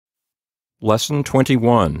Lesson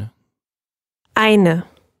 21. Eine.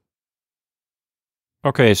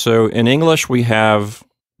 Okay, so in English we have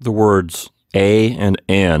the words a and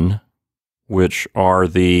an, which are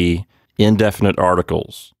the indefinite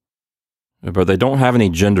articles. But they don't have any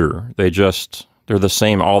gender. They're the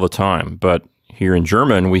same all the time. But here in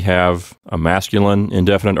German, we have a masculine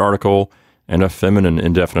indefinite article and a feminine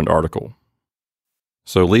indefinite article.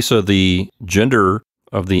 So Lisa, the gender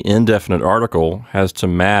of the indefinite article has to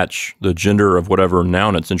match the gender of whatever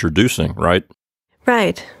noun it's introducing, right?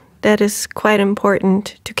 Right. That is quite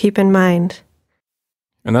important to keep in mind.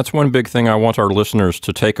 And that's one big thing I want our listeners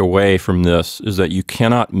to take away from this, is that you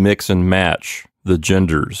cannot mix and match the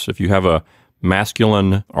genders. If you have a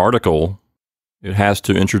masculine article, it has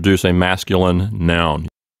to introduce a masculine noun.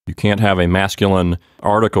 You can't have a masculine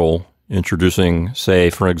article introducing, say,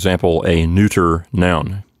 for example, a neuter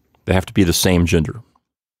noun. They have to be the same gender.